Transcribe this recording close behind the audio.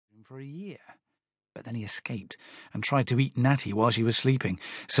for a year. But then he escaped and tried to eat Natty while she was sleeping.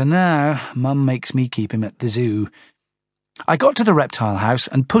 So now Mum makes me keep him at the zoo. I got to the reptile house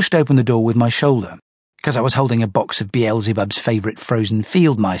and pushed open the door with my shoulder, because I was holding a box of Beelzebub's favourite frozen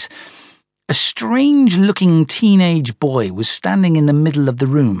field mice. A strange-looking teenage boy was standing in the middle of the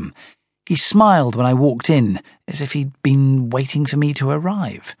room. He smiled when I walked in, as if he'd been waiting for me to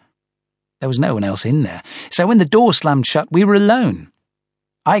arrive. There was no one else in there, so when the door slammed shut, we were alone.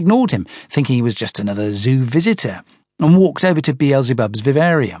 I ignored him, thinking he was just another zoo visitor, and walked over to Beelzebub's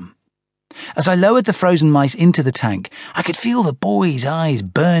vivarium. As I lowered the frozen mice into the tank, I could feel the boy's eyes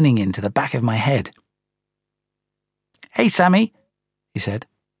burning into the back of my head. "Hey, Sammy," he said.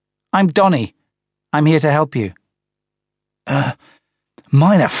 "I'm Donnie. I'm here to help you."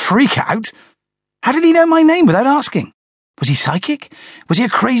 Minor freak-out? How did he know my name without asking? Was he psychic? Was he a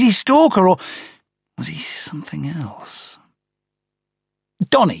crazy stalker, or was he something else?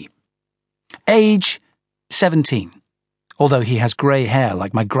 Donnie. Age 17, although he has grey hair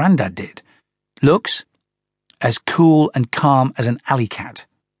like my granddad did. Looks as cool and calm as an alley cat.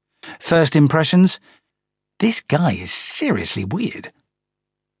 First impressions? This guy is seriously weird.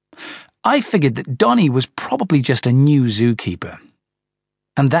 I figured that Donnie was probably just a new zookeeper.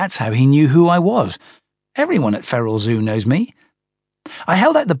 And that's how he knew who I was. Everyone at Feral Zoo knows me. I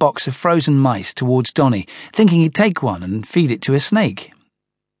held out the box of frozen mice towards Donnie, thinking he'd take one and feed it to a snake.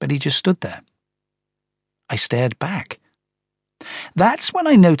 But he just stood there. I stared back. That's when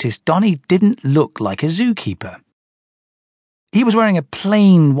I noticed Donnie didn't look like a zookeeper. He was wearing a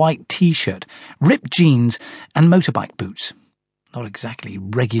plain white t-shirt, ripped jeans, and motorbike boots. Not exactly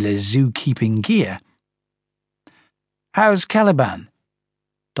regular zookeeping gear. "How's Caliban?"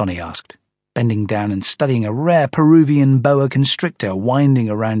 Donnie asked, bending down and studying a rare Peruvian boa constrictor winding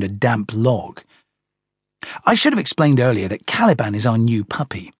around a damp log. I should have explained earlier that Caliban is our new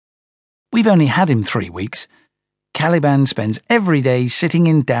puppy. We've only had him 3 weeks. Caliban spends every day sitting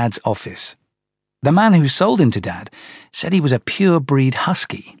in Dad's office. The man who sold him to Dad said he was a pure-breed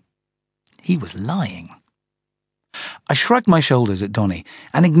husky. He was lying. I shrugged my shoulders at Donnie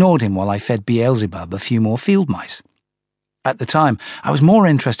and ignored him while I fed Beelzebub a few more field mice. At the time, I was more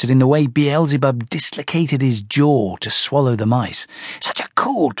interested in the way Beelzebub dislocated his jaw to swallow the mice. Such a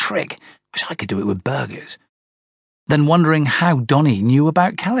cool trick. Wish I could do it with burgers. Then wondering how Donnie knew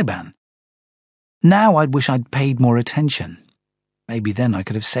about Caliban. Now I'd wish I'd paid more attention. Maybe then I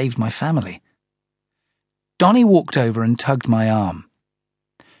could have saved my family. Donnie walked over and tugged my arm.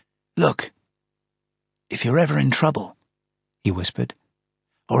 "Look, if you're ever in trouble," he whispered,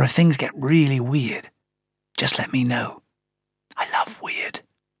 "or if things get really weird, just let me know. I love weird.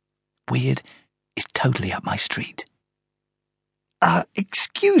 Weird is totally up my street."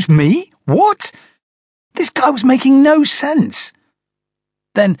 Excuse me? What? This guy was making no sense.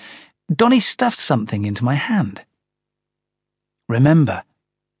 Then Donnie stuffed something into my hand. "Remember,"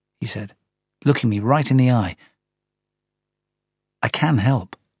 he said, looking me right in the eye, "I can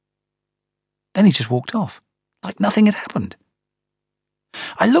help." Then he just walked off, like nothing had happened.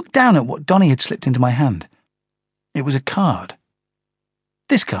 I looked down at what Donnie had slipped into my hand. It was a card.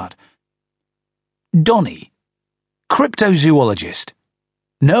 This card. Donnie, cryptozoologist.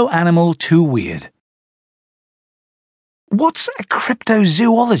 No animal too weird. What's a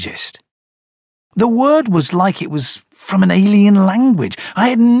cryptozoologist? The word was like it was from an alien language. I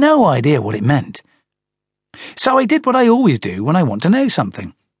had no idea what it meant. So I did what I always do when I want to know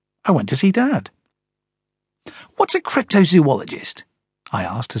something. I went to see Dad. "What's a cryptozoologist?" I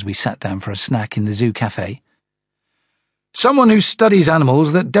asked as we sat down for a snack in the zoo cafe. "Someone who studies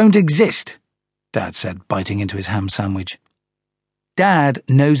animals that don't exist," Dad said, biting into his ham sandwich. Dad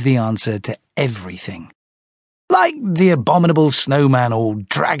knows the answer to everything. Like the abominable snowman or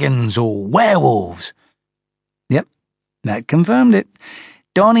dragons or werewolves. Yep, that confirmed it.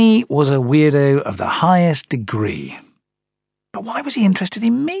 Donnie was a weirdo of the highest degree. But why was he interested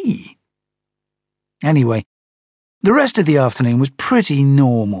in me? Anyway, the rest of the afternoon was pretty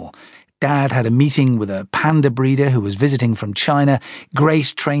normal. Dad had a meeting with a panda breeder who was visiting from China.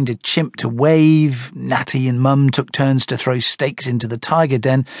 Grace trained a chimp to wave. Natty and Mum took turns to throw steaks into the tiger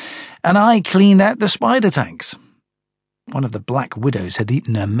den. And I cleaned out the spider tanks. One of the black widows had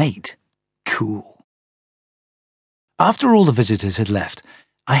eaten her mate. Cool. After all the visitors had left,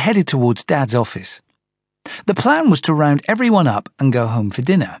 I headed towards Dad's office. The plan was to round everyone up and go home for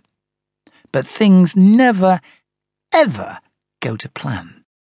dinner. But things never, ever go to plan.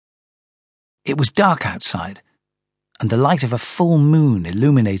 It was dark outside, and the light of a full moon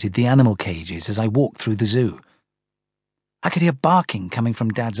illuminated the animal cages as I walked through the zoo. I could hear barking coming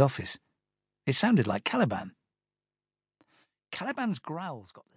from Dad's office. It sounded like Caliban. Caliban's growls got